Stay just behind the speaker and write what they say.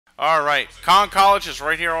Alright, Kong College is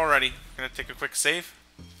right here already. Gonna take a quick save.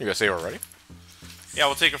 You gonna save already? Yeah,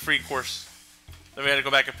 we'll take a free course. Then we had to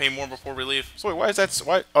go back and pay more before we leave. So wait, why is that?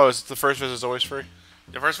 Why? Oh, is the first visit always free?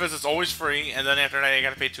 The first visit's always free, and then after that you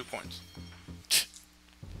gotta pay 2 coins.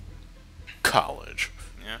 College.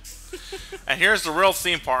 Yeah. And here's the real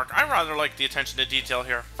theme park. I rather like the attention to detail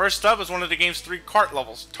here. First up is one of the game's 3 cart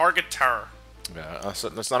levels, Target Terror. Yeah, that's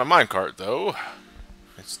not a minecart though.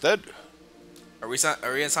 Instead, Are we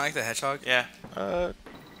in Sonic the Hedgehog? Yeah.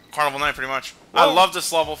 Carnival Night, pretty much. Well, I love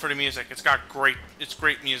this level for the music. It's great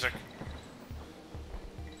music.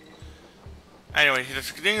 Anyway, the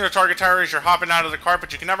thing with Target Terror is you're hopping out of the cart,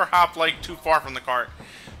 but you can never hop like too far from the cart.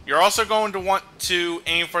 You're also going to want to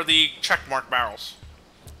aim for the checkmark barrels.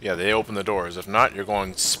 yeah, they open the doors. If not, you're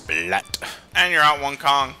going splat. And you're out one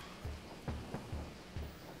Kong.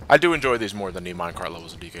 I do enjoy these more than the minecart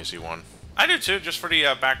levels in DKC1. I do too, just for the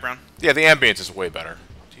background. Yeah, the ambience is way better.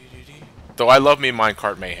 Though I love me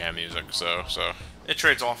minecart mayhem music, so It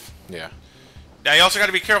trades off. yeah. Now you also got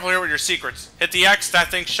to be careful here with your secrets. Hit the X, that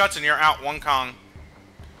thing shuts, and you're out one Kong.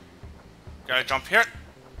 Gotta jump here.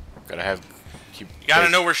 Keep. You gotta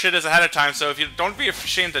know where shit is ahead of time, so if you don't be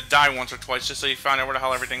ashamed to die once or twice, just so you find out where the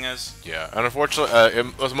hell everything is. Yeah, and unfortunately,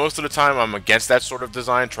 most of the time I'm against that sort of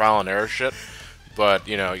design, trial and error shit. But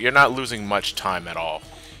you know, you're not losing much time at all.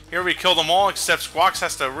 Here we kill them all, except Squawks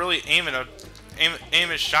has to really aim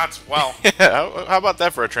his shots well. Yeah, how about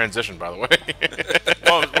that for a transition, by the way?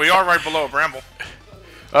 Well, we are right below a bramble.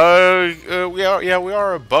 We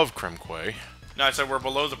are above Kremquay. No, I said we're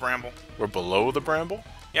below the bramble. We're below the bramble.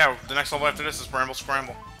 Yeah, the next level after this is Bramble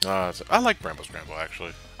Scramble. I like Bramble Scramble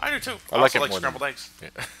actually. I do too. I like also it like more scrambled eggs. Yeah.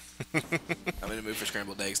 I'm in the mood for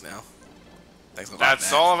scrambled eggs now. Thanks a lot, That's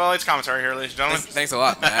Matt. all of LA's commentary here, ladies and gentlemen. Thanks a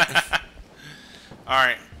lot, Matt.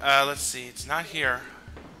 Alright, let's see. It's not here.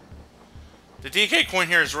 The DK coin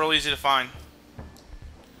here is real easy to find.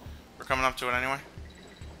 We're coming up to it anyway.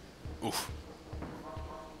 Oof.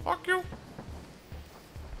 Fuck you.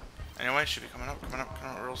 Anyway, should be coming up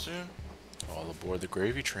real soon. All aboard the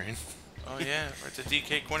gravy train. Oh yeah, right to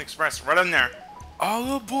DK Coin Express, right in there.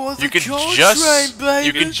 All aboard the You can train, baby.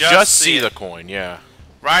 you can just just see see it. the coin, yeah.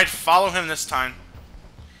 Right, follow him this time.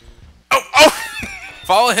 Oh!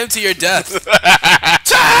 Follow him to your death.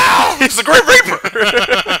 He's the Great Reaper!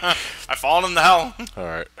 I followed him to hell.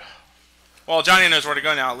 Alright. Well, Johnny knows where to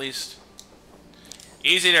go now, at least.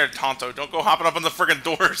 Easy there, Tonto. Don't go hopping up on the friggin'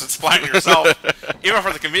 doors and splatting yourself. Even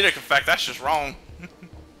for the comedic effect, that's just wrong.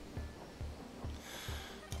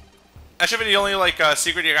 That should be the only, like,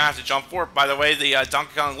 secret you're gonna have to jump for. By the way, the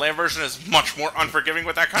Donkey Kong Land version is much more unforgiving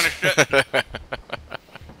with that kind of shit.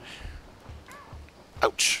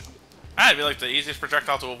 Ouch. That'd be, like, the easiest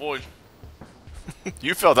projectile to avoid.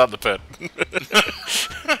 You fell down the pit.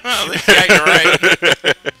 Yeah, you're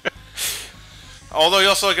right. Although you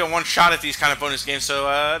also get one shot at these kind of bonus games,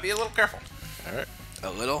 so be a little careful. Alright.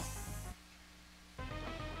 A little.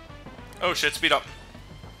 Oh shit, speed up.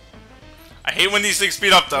 I hate when these things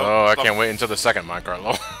speed up, though. Oh, I can't wait until the second minecart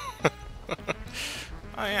level.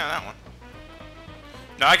 Oh yeah, that one.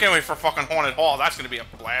 No, I can't wait for fucking Haunted Hall. That's gonna be a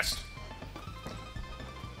blast.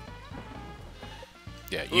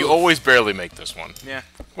 Yeah, you always barely make this one. Yeah.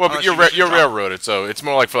 Well, but Unless you're jump. railroaded, so it's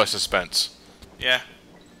more like for suspense. Yeah.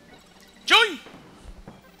 Join!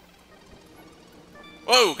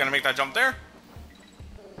 Whoa, gonna make that jump there?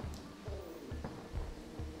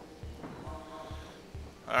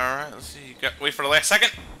 Alright, let's see. Wait for the last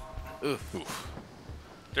second. Oof.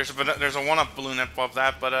 There's a one-up balloon above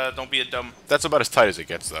that, but don't be a dumb. That's about as tight as it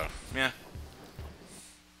gets, though. Yeah.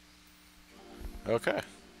 Okay.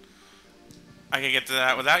 I can get to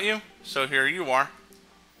that without you, so here you are.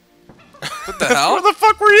 What the hell? Where the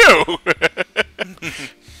fuck were you?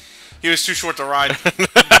 He was too short to ride.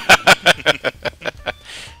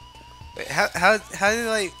 Wait, how did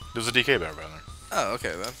like? There's a DK barrel down there. Oh,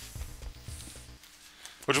 okay then.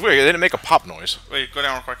 Which is weird. They didn't make a pop noise. Wait, go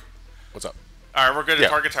down real quick. What's up? Alright, we're good at Yeah,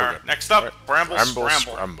 Target we're Tower. good. Next up, Right. Bramble Bramble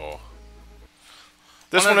Scramble. Scramble.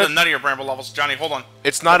 This This one one, of the nuttier Bramble levels. Johnny, hold on.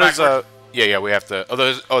 it's not Go as backward. yeah, we have to.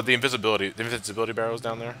 Oh, the invincibility barrel is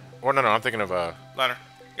down there. Or no, I'm thinking of Later.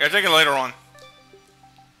 Yeah, take it later on.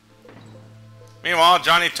 Meanwhile,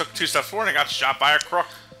 Johnny took 2 steps forward and got shot by a crook.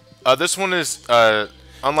 This one is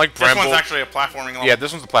unlike This Bramble. one's actually a platforming level. Yeah,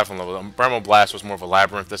 this one's the platform level. Bramble Blast was more of a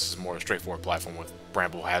labyrinth. This is more a straightforward platform with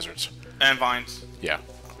Bramble hazards. And vines. Yeah.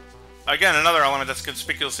 Again, another element that's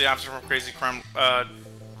conspicuously absent from Crazy Creme.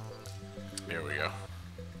 Here we go.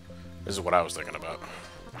 This is what I was thinking about.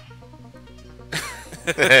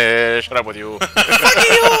 Hey, shut up with you. Fuck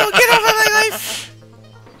you! Get off of my life!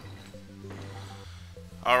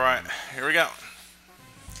 Alright, here we go.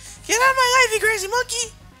 Get out of my life, you crazy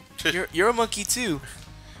monkey! You're a monkey too.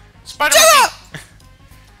 Spider monkey!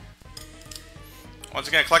 Once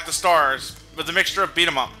again, collect the stars with the mixture of beat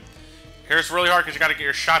 'em up. Here's really hard because you gotta get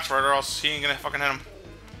your shots right or else he ain't gonna fucking hit him.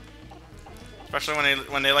 Especially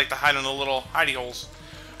when they like to hide in the little hidey holes.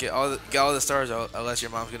 Get all the stars, unless your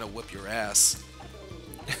mom's gonna whip your ass.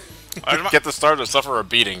 Get the stars to suffer a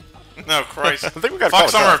beating. No, Christ. I think we got Fuck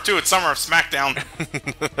Summer of 2, it's Summer of Smackdown.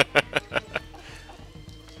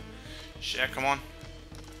 Shit, come on.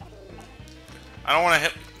 I don't want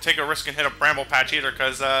to take a risk and hit a bramble patch either,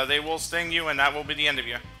 because they will sting you and that will be the end of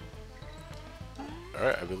you.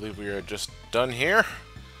 Alright, I believe we are just done here.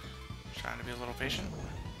 Trying to be a little patient.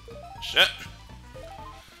 Shit.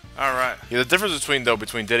 Alright. Yeah, the difference between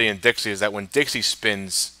Diddy and Dixie is that when Dixie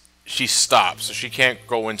spins, she stops, so she can't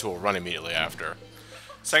go into a run immediately after.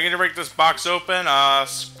 Second to break this box open,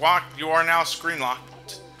 Squawk, you are now screen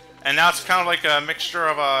locked. And now it's kind of like a mixture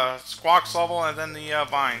of Squawk's level and then the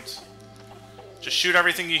vines. Just shoot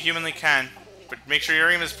everything you humanly can, but make sure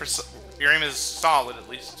your aim is solid at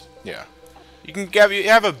least. Yeah. You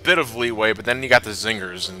have a bit of leeway, but then you got the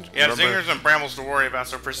zingers and zingers and brambles to worry about.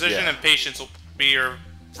 So precision and patience will be your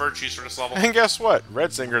virtues for this level. And guess what?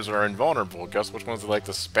 Red zingers are invulnerable. Guess which ones they like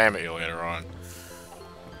to spam at you later on.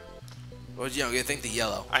 Well, you think the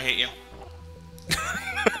yellow. I hate you.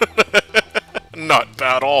 Nut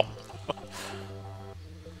battle.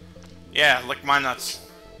 Yeah, lick my nuts.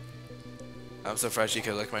 I'm so fresh you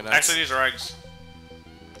could lick my nuts. Actually, these are eggs.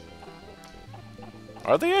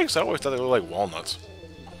 Are they eggs? I always thought they were like walnuts.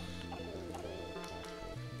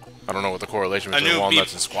 I don't know what the correlation between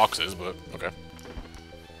walnuts and squawks is, but okay.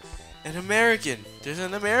 An American. There's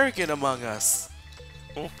an American among us.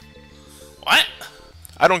 Ooh. What?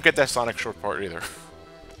 I don't get that Sonic short part either.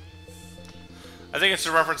 I think it's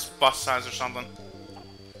to reference bust size or something.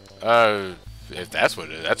 If that's what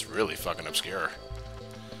it is, that's really fucking obscure.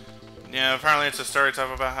 Yeah, apparently it's a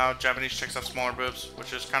stereotype about how Japanese chicks have smaller boobs,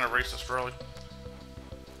 which is kind of racist, really.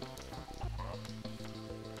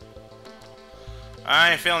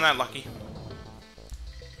 I ain't feeling that lucky.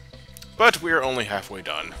 But we're only halfway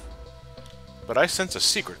done. But I sense a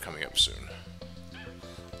secret coming up soon.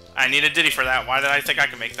 I need a Diddy for that. Why did I think I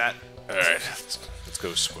could make that? Alright, let's go,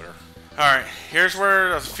 Squitter. Alright, here's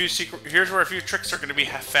where a few tricks are going to be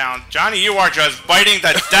found. Johnny, you are just biting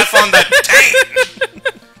the death on the tank!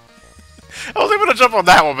 I was able to jump on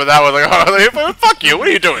that one, but that was like, oh, fuck you, what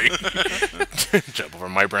are you doing? Jump over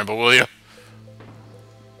my bramble, will you?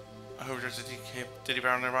 I hope there's a Diddy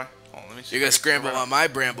barrel nearby. Oh, let me see. You're gonna scramble on my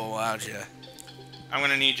bramble, aren't you? I'm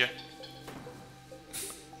gonna need you.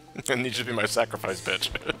 I need you to be my sacrifice, bitch.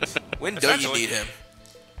 When don't you need him?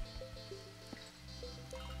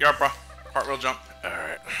 You're up, bro. Cartwheel jump.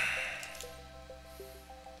 Alright.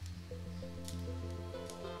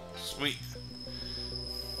 Sweet.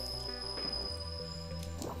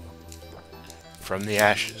 From the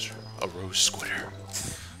ashes arose Squitter.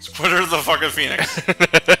 Squitter the fucking phoenix.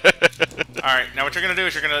 Alright, now what you're gonna do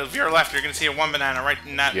is you're gonna veer left. You're gonna see a one banana right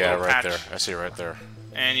in that little patch. Yeah, right there. I see it right there.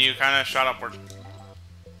 And you kind of shot upward.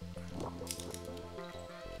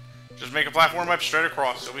 Just make a platform up straight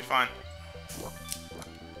across. You'll be fine.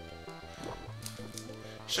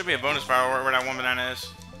 Should be a bonus power where that one banana is.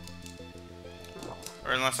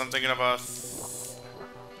 Or unless I'm thinking of a...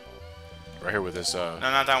 Right here with this, No,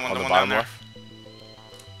 not that one. on The one bottom down there. left?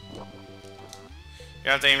 You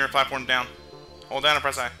have to aim your platform down. Hold down and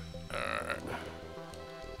press A. Alright.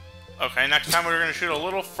 Okay, next time we're going to shoot a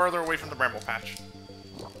little further away from the bramble patch.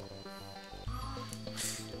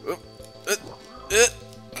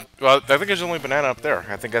 Well, I think there's only banana up there.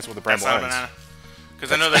 I think that's where the bramble That's not a ends. banana.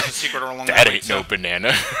 Because I know there's a secret along That way ain't no too.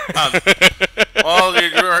 banana. Well,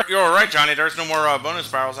 you're right, Johnny. There's no more bonus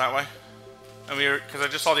barrels that way. I mean, because I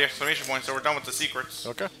just saw the exclamation point, so we're done with the secrets.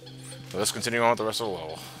 Okay. So let's continue on with the rest of the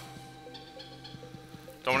level.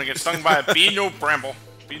 Don't want to get stung by a bee nor bramble.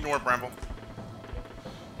 Bee nor bramble.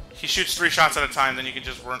 He shoots 3 shots at a time, then you can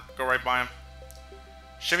just go right by him.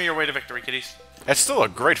 Shimmy your way to victory, kiddies. That's still a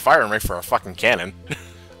great firing rate for a fucking cannon.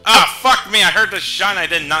 Ah, fuck me! I heard the shot and I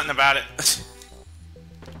did nothing about it.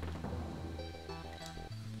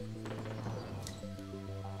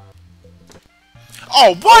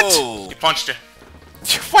 Oh, what? Oh. He punched you.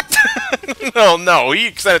 What? No, he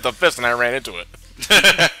extended the fist and I ran into it.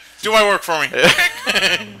 Do my work for me.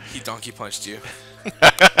 He donkey punched you.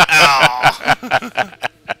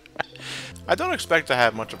 I don't expect to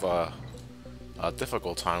have much of a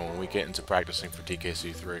difficult time when we get into practicing for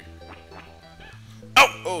TKC3. Oh!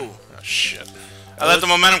 Oh, shit. I let the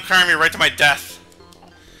momentum carry me right to my death.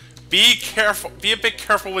 Be careful. Be a bit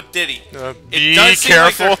careful with Diddy. Be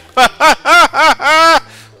careful.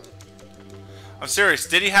 I'm serious.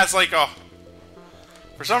 Diddy has like a...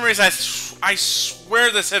 For some reason, I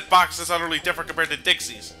swear this hitbox is utterly different compared to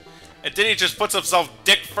Dixie's. And Diddy just puts himself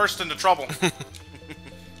dick first into trouble.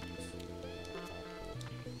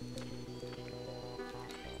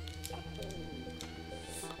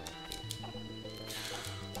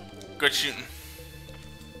 Good shooting.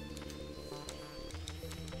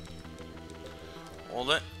 Hold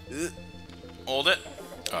it. Hold it.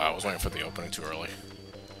 I was waiting for the opening too early.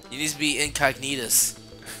 You need to be incognitus.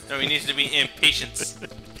 No, he needs to be impatient.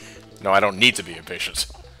 No, I don't need to be impatient.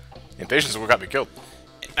 Impatience is what got me killed.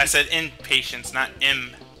 I said impatience, not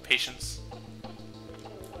impatience.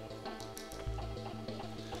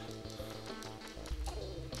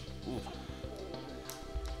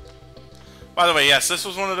 By the way, yes, this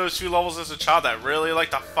was one of those few levels as a child that really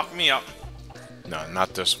liked to fuck me up. No,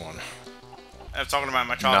 not this one. I'm talking about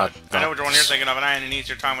my childhood. I know what one you're thinking of, and I had an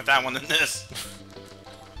easier time with that one than this.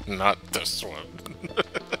 Not this one.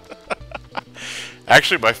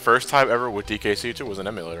 Actually, my first time ever with DKC2 was an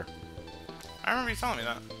emulator. I remember you telling me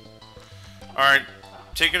that. Alright,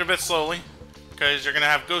 take it a bit slowly, because you're going to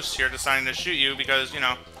have ghosts here deciding to shoot you because, you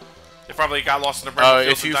know, they probably got lost in the burning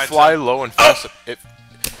fields. If you fly low and fast...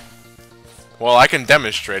 Well, I can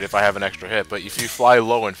demonstrate if I have an extra hit, but if you fly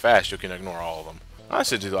low and fast, you can ignore all of them.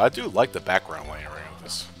 Honestly, I do like the background layering of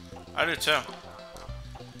this. I do too.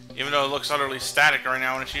 Even though it looks utterly static right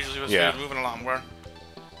now, and it's usually supposed to be moving a lot more.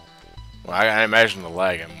 Well, I imagine the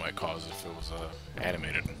lag it might cause if it was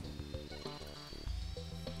animated.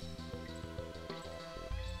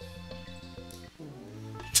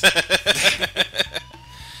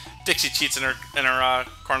 Dixie cheats in her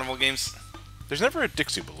carnival games. There's never a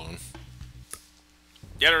Dixie balloon.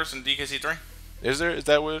 Yeah, there's in DKC3. Is there? Is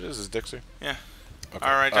that what it is? Is Dixie? Yeah. Okay.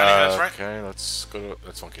 Alright, Johnny, that's right. Okay, let's go to...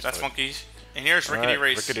 That's Funky's That's fight. Funky's. And here's Rickety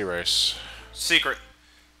Race. Rickety Race. Secret.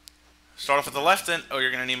 Start off with the left and... Oh,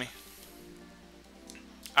 you're gonna need me.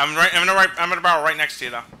 I'm in the barrel right next to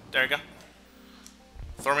you, though. There you go.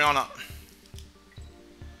 Throw me on up.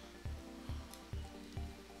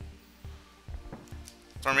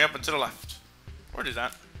 Throw me up and to the left. Or do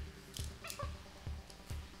that.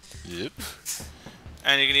 Yep.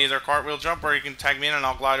 And you can either cartwheel jump or you can tag me in and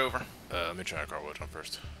I'll glide over. Let me try a cartwheel jump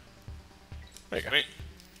first. There you go. Wait.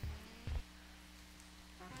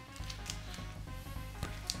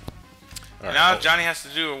 Right, now Johnny has to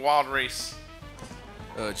do a wild race.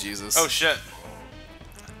 Oh, Jesus. Oh, shit.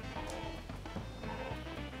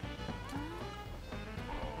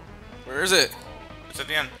 Where is it? It's at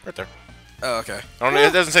the end. Right there. Oh, okay. I don't know,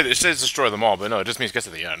 it doesn't say... It says destroy them all, but no, it just means get to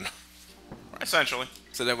the end. Essentially.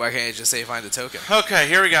 So then why can't you just say find a token? Okay,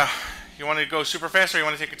 here we go. You want to go super fast or you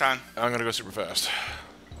want to take your time? I'm gonna go super fast.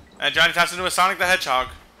 And Johnny has to do a Sonic the Hedgehog.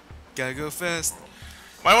 Gotta go fast.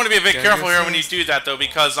 Might want to be a bit Gotta careful go here when you fast. do that, though,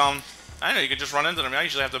 because, I know you can just run into them. I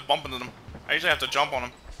usually have to bump into them. I usually have to jump on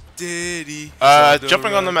them. Diddy.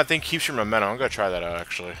 Jumping on them, I think, keeps your momentum. I'm gonna try that out,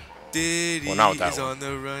 actually. Diddy Well, not with that is one. on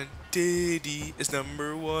the run. Diddy is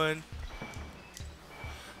 #1.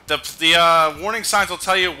 The warning signs will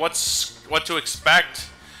tell you what to expect.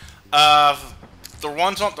 The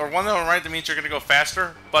one on the right, that means you're gonna go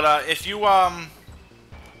faster. But if you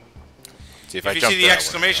See, if you see the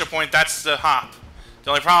exclamation point, that's the hop. The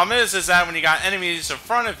only problem is that when you got enemies in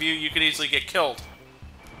front of you, you could easily get killed.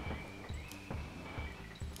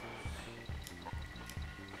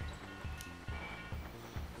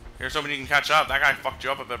 Here's hoping you can catch up. That guy fucked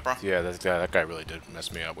you up a bit, bro. Yeah, that guy really did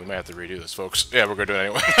mess me up. We might have to redo this, folks. Yeah, we're gonna do it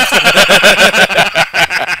anyway.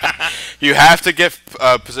 You have to get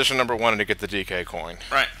position #1 to get the DK coin.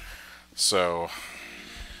 Right. So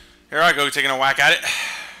Here I go, taking a whack at it.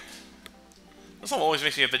 This one always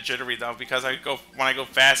makes me a bit jittery though, because when I go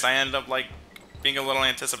fast, I end up like being a little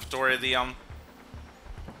anticipatory of the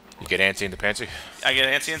you get antsy in the pantsy. I get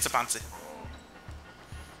antsy and sapantsy.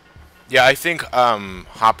 Yeah, I think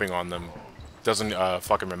hopping on them doesn't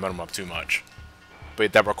fucking momentum up too much,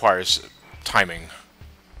 but that requires timing.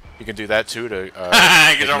 You can do that too to. You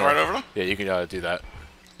can jump right over them. Yeah, you can do that.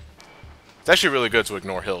 It's actually really good to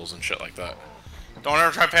ignore hills and shit like that. Don't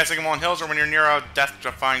ever try passing them on hills or when you're near a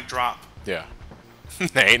death-defying drop. Yeah.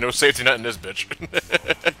 There ain't no safety net in this bitch.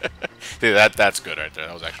 Dude, that's good right there.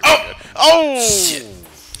 That was actually really good. Oh! Shit.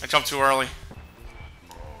 I jumped too early.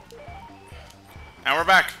 And we're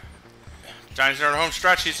back. Johnny's in our home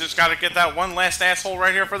stretch. He's just got to get that one last asshole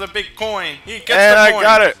right here for the big coin. He gets the coin. I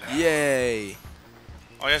got it. Yay.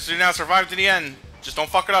 All you have to do now is survive to the end. Just don't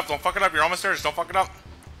fuck it up. Don't fuck it up. You're almost there. Just don't fuck it up.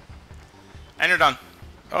 And you're done.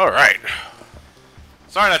 All right.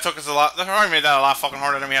 Sorry that took us a lot. That already made that a lot fucking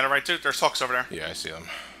harder than we had it right to. There's hooks over there. Yeah, I see them.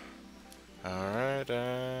 All right.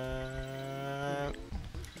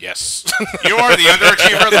 Yes. You are the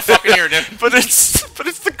underachiever of the fucking year, dude. but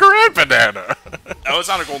it's the grand banana. Oh, it's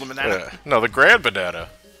not a golden banana. No, the grand banana.